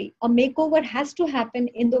 definitely a makeover has to happen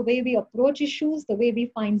in the way we approach issues, the way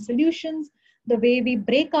we find solutions, the way we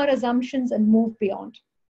break our assumptions and move beyond.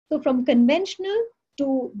 So from conventional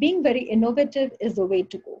to being very innovative is the way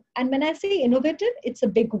to go. And when I say innovative, it's a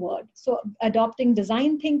big word. So adopting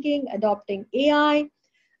design thinking, adopting AI,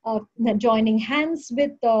 joining hands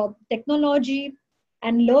with technology,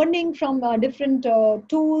 and learning from different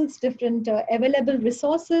tools, different available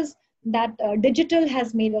resources that digital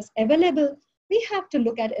has made us available. We have to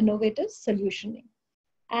look at innovative solutioning.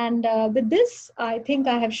 And with this, I think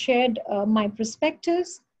I have shared my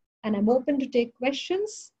perspectives, and I'm open to take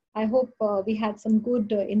questions. I hope we had some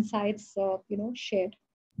good insights, shared.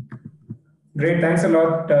 Great, thanks a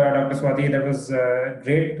lot, Dr. Swatee. That was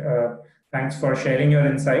great. Thanks for sharing your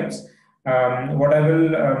insights. What I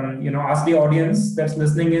will, ask the audience that's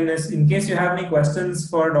listening in is, in case you have any questions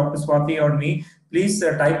for Dr. Swatee or me, please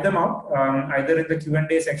type them out either in the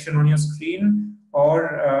Q&A section on your screen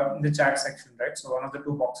or in the chat section, right? So one of the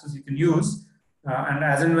two boxes you can use, and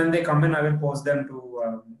as and when they come in, I will post them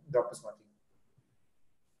to Dr. Swatee.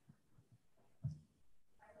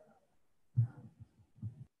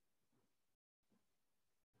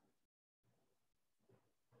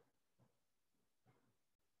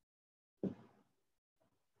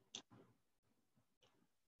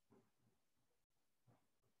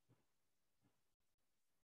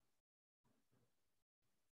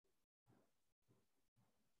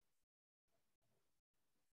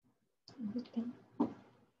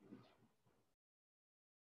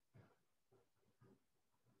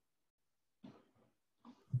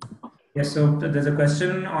 Yes, so there's a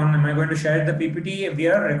question on, am I going to share the PPT? We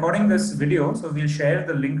are recording this video, so we'll share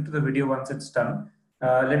the link to the video once it's done.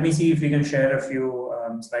 Let me see if we can share a few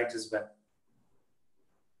slides as well.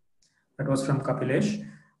 That was from Kapilesh.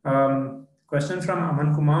 Question from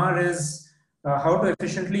Aman Kumar is how to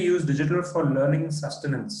efficiently use digital for learning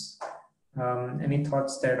sustenance. Any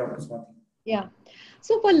thoughts there, Dr. Swati? Yeah.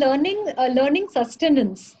 So for learning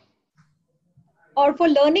sustenance, or for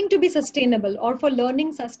learning to be sustainable, or for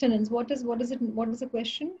learning sustenance, what is the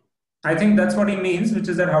question? I think that's what he means, which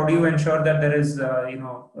is that how do you ensure that there is,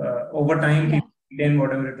 over time Yeah. people retain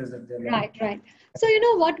whatever it is that they're learning. Right. So,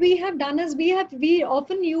 what we have done is we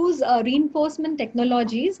often use reinforcement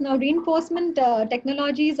technologies. Now, reinforcement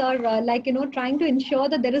technologies are trying to ensure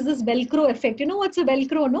that there is this Velcro effect. You know what's a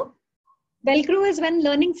Velcro, no? Velcro is when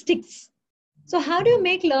learning sticks. So how do you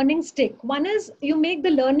make learning stick? One is you make the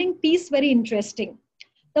learning piece very interesting.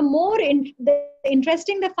 The more the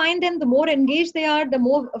interesting they find them, the more engaged they are, the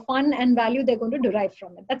more fun and value they're going to derive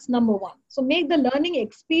from it. That's number one. So make the learning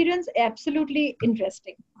experience absolutely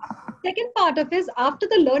interesting. Second part of is after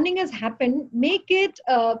the learning has happened, make it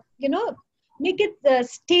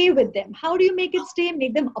stay with them. How do you make it stay?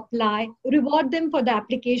 Make them apply, reward them for the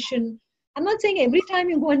application. I'm not saying every time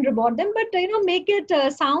you go and reward them, but make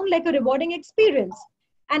it sound like a rewarding experience.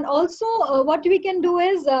 And also, what we can do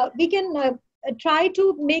is we can try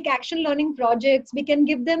to make action learning projects. We can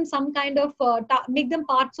give them some kind of make them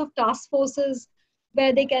parts of task forces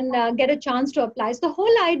where they can get a chance to apply. So the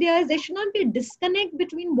whole idea is there should not be a disconnect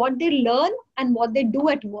between what they learn and what they do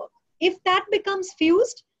at work. If that becomes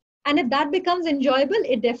fused and if that becomes enjoyable,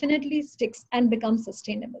 it definitely sticks and becomes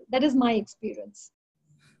sustainable. That is my experience.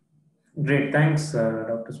 Great, thanks,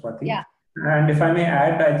 Dr. Swati. Yeah. And if I may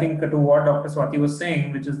add, I think to what Dr. Swati was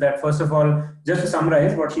saying, which is that first of all, just to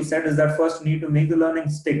summarize, what she said is that first you need to make the learning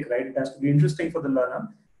stick, right? It has to be interesting for the learner.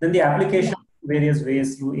 Then the application, various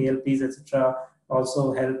ways through ALPs, etc.,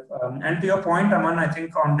 also help. And to your point, Aman, I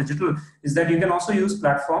think on digital is that you can also use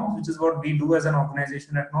platforms, which is what we do as an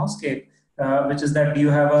organization at KNOLSKAPE, which is that you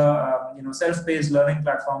have a self-paced learning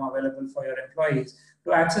platform available for your employees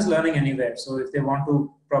to access learning anywhere. So if they want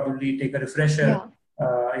to probably take a refresher,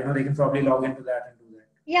 they can probably log into that and do that.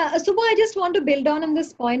 Yeah, Subha, I just want to build on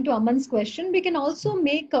this point to Aman's question. We can also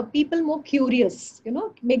make people more curious,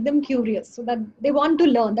 make them curious so that they want to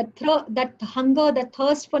learn, that hunger, that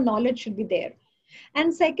thirst for knowledge should be there.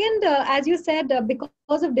 And second, as you said,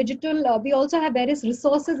 because of digital, we also have various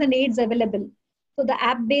resources and aids available. So the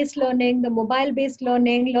app-based learning, the mobile-based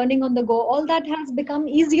learning, learning on the go, all that has become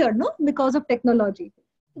easier, no? Because of technology.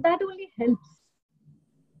 So that only helps.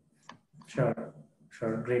 Sure.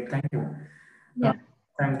 Great. Thank you. Yeah.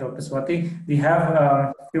 Thanks, Dr. Swati. We have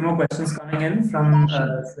a few more questions coming in from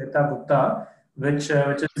Sweta Gupta, which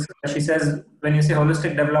is, she says, when you say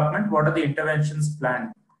holistic development, what are the interventions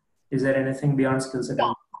planned? Is there anything beyond skill set?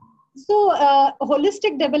 Yeah. So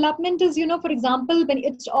holistic development is, for example, when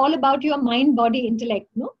it's all about your mind, body, intellect,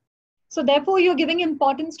 no? So therefore, you're giving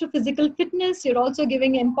importance to physical fitness. You're also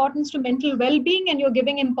giving importance to mental well-being, and you're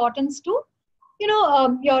giving importance to,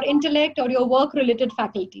 your intellect or your work-related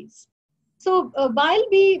faculties. So while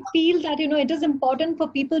we feel that, it is important for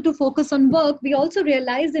people to focus on work, we also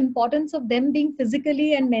realize the importance of them being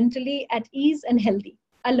physically and mentally at ease and healthy,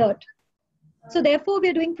 alert. So therefore,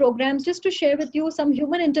 we're doing programs just to share with you some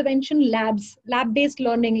human intervention lab-based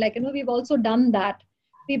learning. We've also done that.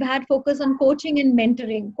 We've had focus on coaching and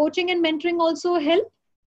mentoring. Coaching and mentoring also help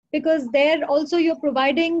because there also you're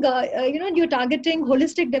providing, you're targeting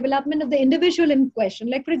holistic development of the individual in question.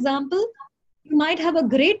 Like, for example, you might have a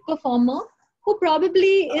great performer who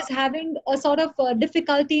probably is having a sort of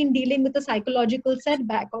difficulty in dealing with a psychological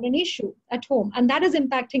setback or an issue at home, and that is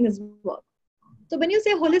impacting his work. So when you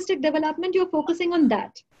say holistic development, you're focusing on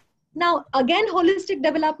that. Now, again, holistic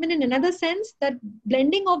development in another sense, that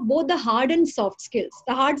blending of both the hard and soft skills.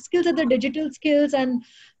 The hard skills are the digital skills and,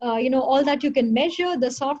 all that you can measure.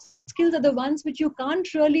 The soft skills are the ones which you can't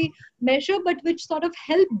really measure, but which sort of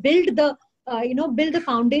help build the, build the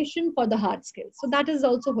foundation for the hard skills. So that is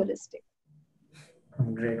also holistic.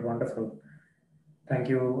 Great, wonderful. Thank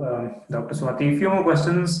you, Dr. Swati. A few more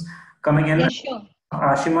questions coming in. Yeah, sure.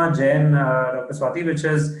 Ashima Jain, Dr. Swati, which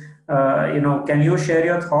is, can you share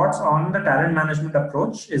your thoughts on the talent management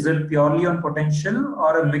approach? Is it purely on potential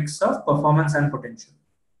or a mix of performance and potential?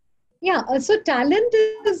 Yeah, so talent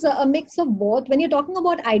is a mix of both. When you're talking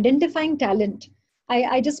about identifying talent,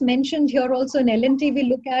 I just mentioned here also in L&T, we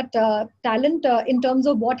look at talent in terms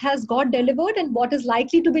of what has got delivered and what is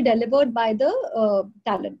likely to be delivered by the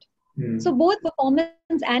talent. So both performance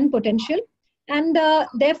and potential. And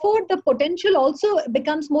therefore, the potential also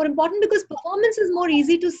becomes more important because performance is more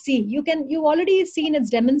easy to see. You've already seen it's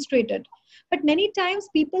demonstrated. But many times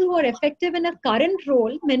people who are effective in a current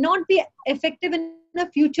role may not be effective in a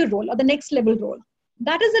future role or the next level role.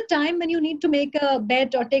 That is the time when you need to make a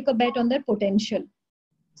bet or take a bet on their potential.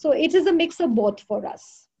 So it is a mix of both for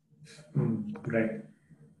us. Right.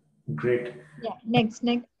 Great. Yeah, next.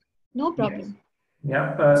 No Yes. problem.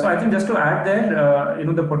 Yeah. So I think just to add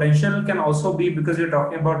there, the potential can also be, because you're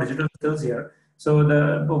talking about digital skills here. So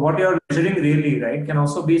what you're measuring really, right, can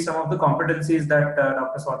also be some of the competencies that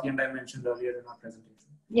Dr. Swati and I mentioned earlier in our presentation.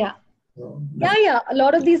 Yeah. So, Yeah, a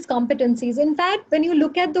lot of these competencies. In fact, when you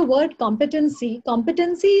look at the word competency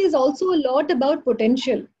is also a lot about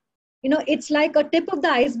potential. It's like a tip of the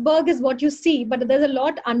iceberg is what you see, but there's a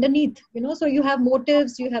lot underneath, so you have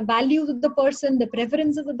motives, you have values of the person, the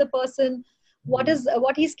preferences of the person, what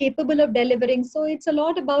he's capable of delivering. So it's a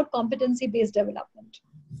lot about competency based development.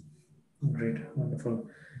 great. Wonderful.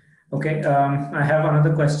 Okay. I have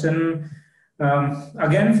another question.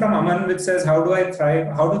 Again from Aman, which says, how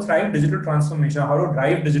to thrive digital transformation, how to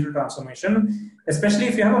drive digital transformation, especially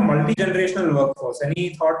if you have a multi-generational workforce.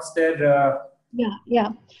 Any thoughts there? Yeah.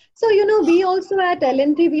 So, we also at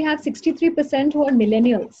L&T, we have 63% who are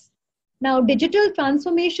millennials. Now, digital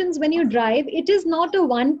transformations, when you drive, it is not a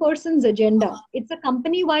one person's agenda. It's a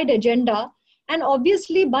company-wide agenda. And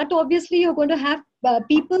obviously, you're going to have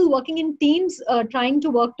people working in teams trying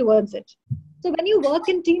to work towards it. So when you work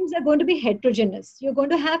in teams, they're going to be heterogeneous. You're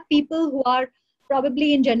going to have people who are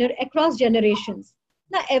probably across generations.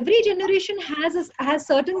 Now, every generation has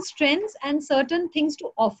certain strengths and certain things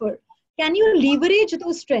to offer. Can you leverage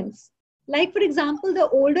those strengths? Like, for example, the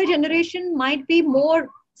older generation might be more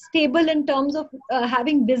stable in terms of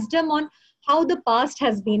having wisdom on how the past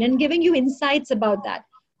has been and giving you insights about that.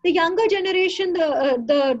 The younger generation, whom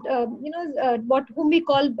we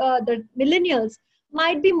call the millennials,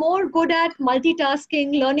 might be more good at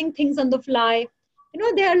multitasking, learning things on the fly.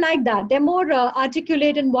 They are like that. They're more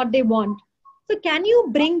articulate in what they want. So can you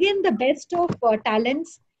bring in the best of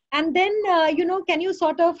talents? And then, can you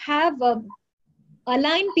sort of have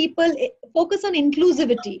align people, focus on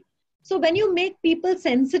inclusivity. So when you make people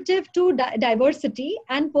sensitive to diversity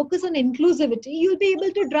and focus on inclusivity, you'll be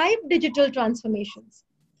able to drive digital transformations.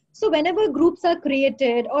 So whenever groups are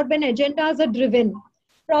created or when agendas are driven,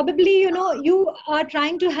 probably, you are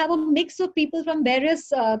trying to have a mix of people from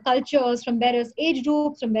various cultures, from various age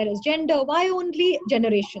groups, from various gender, why only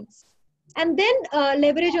generations? And then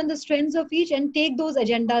leverage on the strengths of each and take those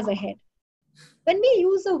agendas ahead. When we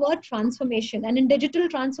use the word transformation, and in digital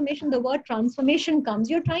transformation, the word transformation comes,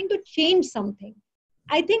 you're trying to change something.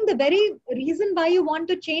 I think the very reason why you want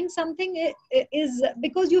to change something is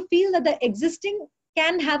because you feel that the existing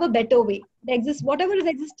can have a better way. Whatever is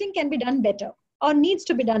existing can be done better or needs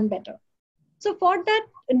to be done better. So for that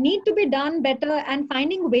need to be done better and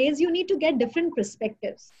finding ways, you need to get different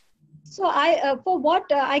perspectives. So for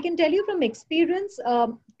what I can tell you from experience,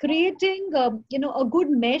 creating a good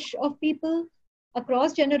mesh of people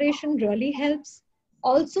across generation really helps.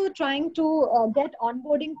 Also, trying to get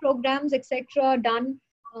onboarding programs, etc., done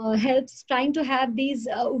helps. Trying to have these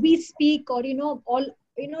we speak or all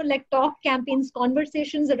like talk campaigns,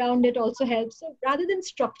 conversations around it also helps. So rather than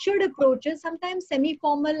structured approaches, sometimes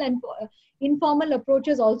semi-formal and informal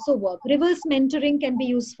approaches also work. Reverse mentoring can be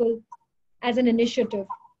useful as an initiative.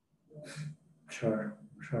 Sure.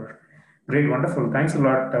 Great, wonderful. Thanks a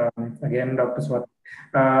lot again, Dr. Swati.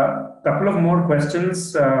 Couple of more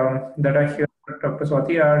questions that I hear, Dr.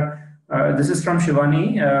 Swati, are this is from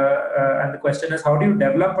Shivani, and the question is, how do you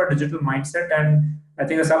develop a digital mindset? And I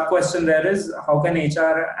think a sub question there is, how can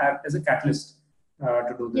HR act as a catalyst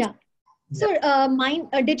to do this? Yeah. So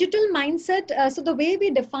a digital mindset, so the way we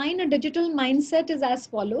define a digital mindset is as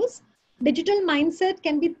follows. Digital mindset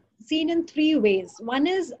can be seen in three ways. One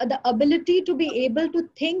is the ability to be able to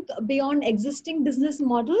think beyond existing business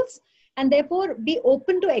models and therefore be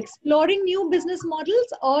open to exploring new business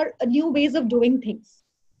models or new ways of doing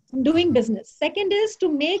business. Second is to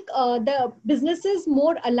make the businesses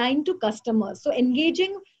more aligned to customers. So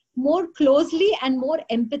engaging more closely and more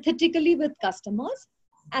empathetically with customers.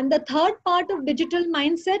 And the third part of digital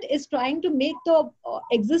mindset is trying to make the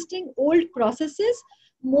existing old processes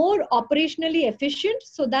more operationally efficient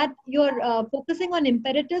so that you're focusing on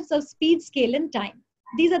imperatives of speed, scale, and time.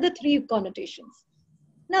 These are the three connotations.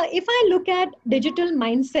 Now, if I look at digital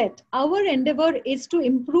mindset, our endeavor is to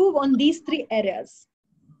improve on these three areas.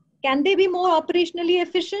 Can they be more operationally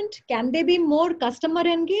efficient? Can they be more customer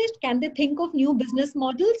engaged? Can they think of new business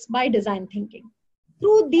models by design thinking?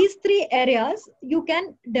 Through these three areas, you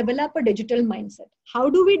can develop a digital mindset. How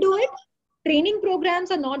do we do it? Training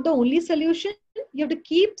programs are not the only solution. You have to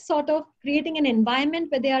keep sort of creating an environment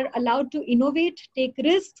where they are allowed to innovate, take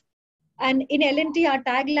risks. And in L&T, our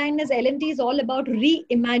tagline is L&T is all about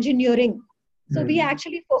reimagineering. So we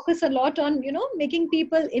actually focus a lot on, making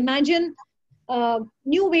people imagine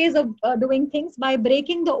new ways of doing things by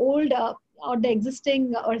breaking the old or the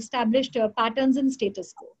existing or established patterns and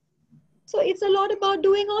status quo. So it's a lot about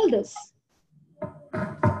doing all this.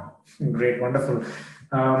 Great, wonderful.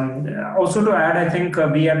 Also to add, I think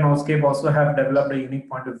we at KNOLSKAPE also have developed a unique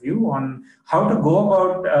point of view on how to go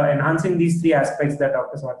about enhancing these three aspects that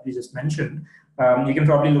Dr. Swatee just mentioned. You can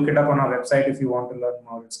probably look it up on our website if you want to learn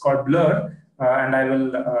more. It's called Blur, and I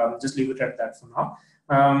will just leave it at that for now.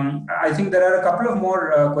 I think there are a couple of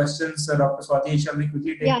more questions, Dr. Swatee. Shall we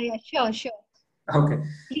quickly take? Yeah, sure. Okay.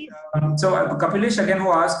 So Kapilesh again,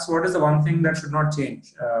 who asks, what is the one thing that should not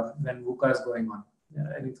change when VUCA is going on?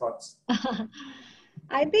 Any thoughts?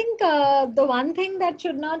 I think the one thing that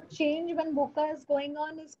should not change when VUCA is going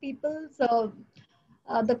on is people's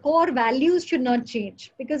the core values should not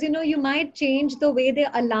change, because you might change the way they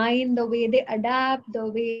align, the way they adapt, the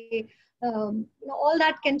way all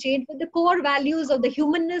that can change, but the core values of the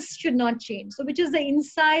humanness should not change. So which is the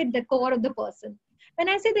inside the core of the person. When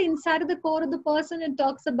I say the inside of the core of the person, it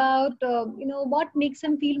talks about what makes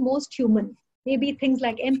him feel most human. Maybe things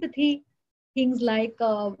like empathy, things like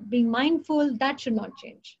being mindful. That should not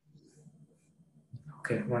change.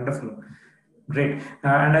 Okay, wonderful. Great.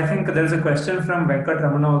 And I think there's a question from Venkat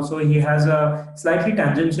Ramana also. He has a slightly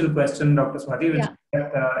tangential question, Dr. Swatee, which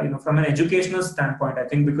is, from an educational standpoint, I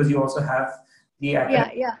think because you also have the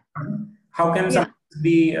academic, how can something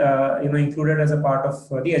be included as a part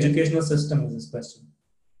of the educational system is this question.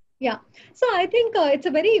 Yeah. So I think it's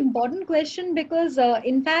a very important question because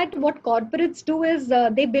in fact, what corporates do is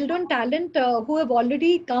they build on talent who have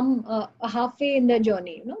already come halfway in their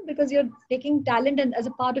journey, because you're taking talent as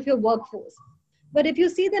a part of your workforce. But if you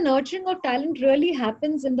see, the nurturing of talent really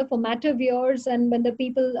happens in the formative years, and when the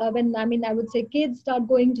people, I would say kids start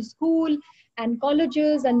going to school and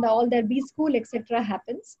colleges and all their B school, etc.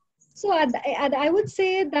 happens. So I would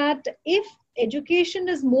say that if education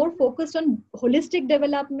is more focused on holistic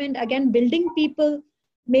development, again, building people,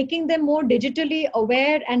 making them more digitally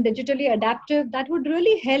aware and digitally adaptive, that would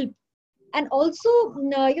really help. And also,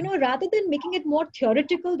 rather than making it more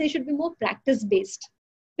theoretical, they should be more practice-based.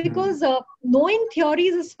 Because knowing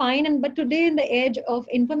theories is fine, but today in the age of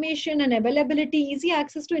information and availability, easy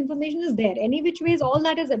access to information is there. Any which ways, all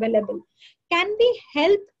that is available. Can we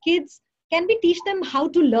help kids? Can we teach them how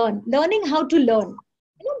to learn? Learning how to learn.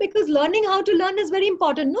 Because learning how to learn is very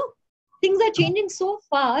important. No, things are changing so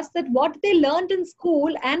fast that what they learned in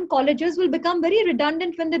school and colleges will become very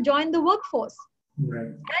redundant when they join the workforce. Right.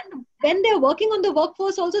 And when they're working on the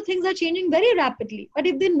workforce, also things are changing very rapidly. But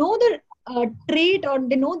if they know the trait or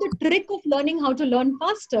they know the trick of learning how to learn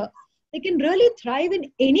faster, they can really thrive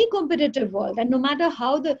in any competitive world, and no matter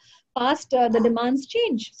how the the demands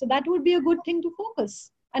change. So that would be a good thing to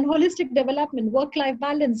focus. And holistic development, work-life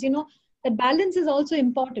balance, that balance is also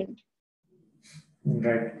important.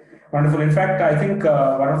 Right. Wonderful. In fact, I think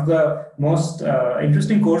one of the most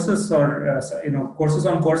interesting courses or courses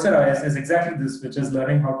on Coursera is exactly this, which is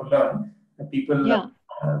learning how to learn. People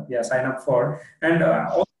sign up for. And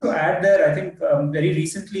also add there, I think very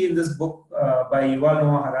recently in this book by Yuval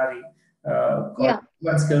Noah Harari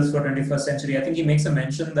called Skills for 21st Century, I think he makes a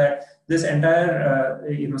mention that this entire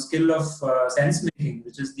skill of sense making,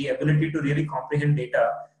 which is the ability to really comprehend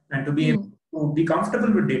data and to be able to be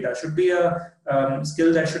comfortable with data, should be a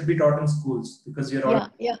skill that should be taught in schools, because you're all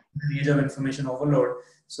in the age of information overload.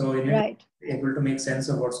 So you need to be able to make sense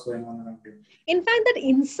of what's going on around you. In fact, that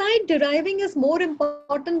insight deriving is more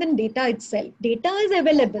important than data itself. Data is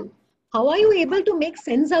available. How are you able to make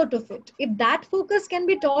sense out of it? If that focus can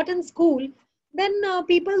be taught in school, then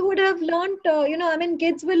people would have learned,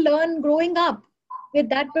 kids will learn growing up with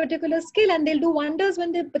that particular skill, and they'll do wonders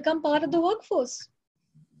when they become part of the workforce.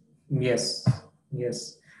 Yes.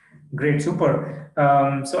 Great, super.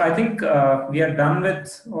 So I think we are done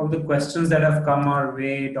with all the questions that have come our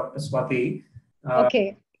way, Dr. Swatee.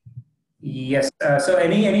 Okay. Yes. So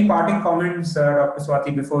any parting comments, Dr.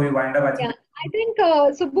 Swatee, before we wind up? I think,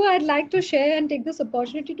 Subbu, I'd like to share and take this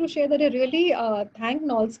opportunity to share that I really thank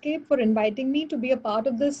KNOLSKAPE for inviting me to be a part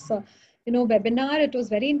of this, webinar. It was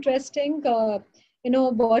very interesting.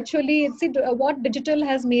 Virtually, what digital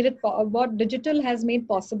has made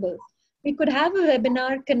possible. We could have a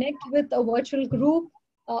webinar, connect with a virtual group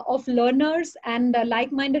of learners and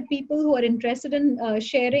like-minded people who are interested in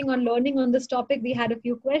sharing or learning on this topic. We had a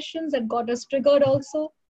few questions that got us triggered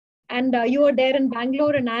also. And you are there in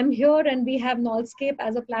Bangalore and I'm here, and we have KNOLSKAPE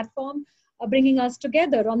as a platform bringing us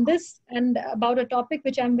together on this and about a topic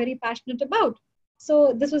which I'm very passionate about.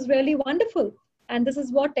 So this was really wonderful. And this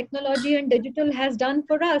is what technology and digital has done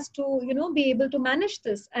for us to, be able to manage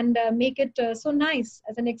this and make it so nice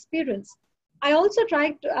as an experience. I also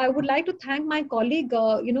I would like to thank my colleague,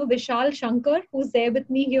 Vishal Shankar, who's there with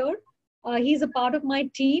me here. He's a part of my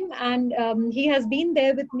team, and he has been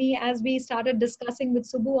there with me as we started discussing with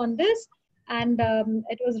Subbu on this. And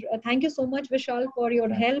it was thank you so much, Vishal, for your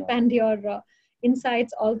help and your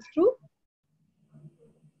insights all through.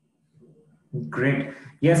 Great.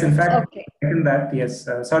 Yes, in fact, Okay. second that, yes.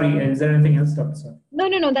 Sorry, is there anything else, Dr. Swati?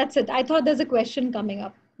 No, that's it. I thought there's a question coming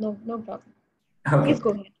up. No problem. Okay. Please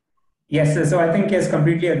go ahead. Yes, so I think, yes,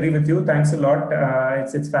 completely agree with you. Thanks a lot.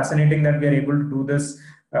 It's fascinating that we are able to do this,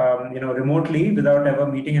 remotely without ever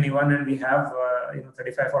meeting anyone, and we have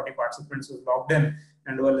 35, 40 participants who logged in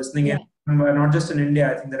and who are listening in. Not just in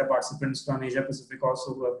India, I think there are participants from Asia Pacific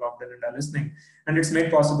also who have logged in and are listening, and it's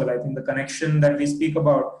made possible. I think the connection that we speak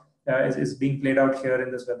about is being played out here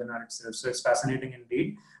in this webinar itself. So it's fascinating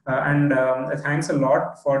indeed. And thanks a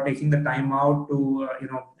lot for taking the time out to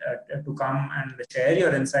to come and share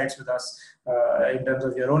your insights with us in terms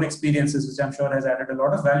of your own experiences, which I'm sure has added a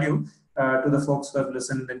lot of value to the folks who have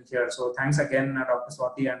listened in here. So thanks again, Dr.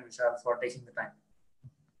 Swati and Vishal, for taking the time.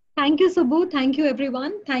 Thank you, Subbu. Thank you,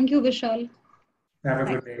 everyone. Thank you, Vishal. Have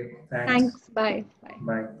a good day. Thanks. Bye.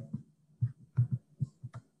 Bye.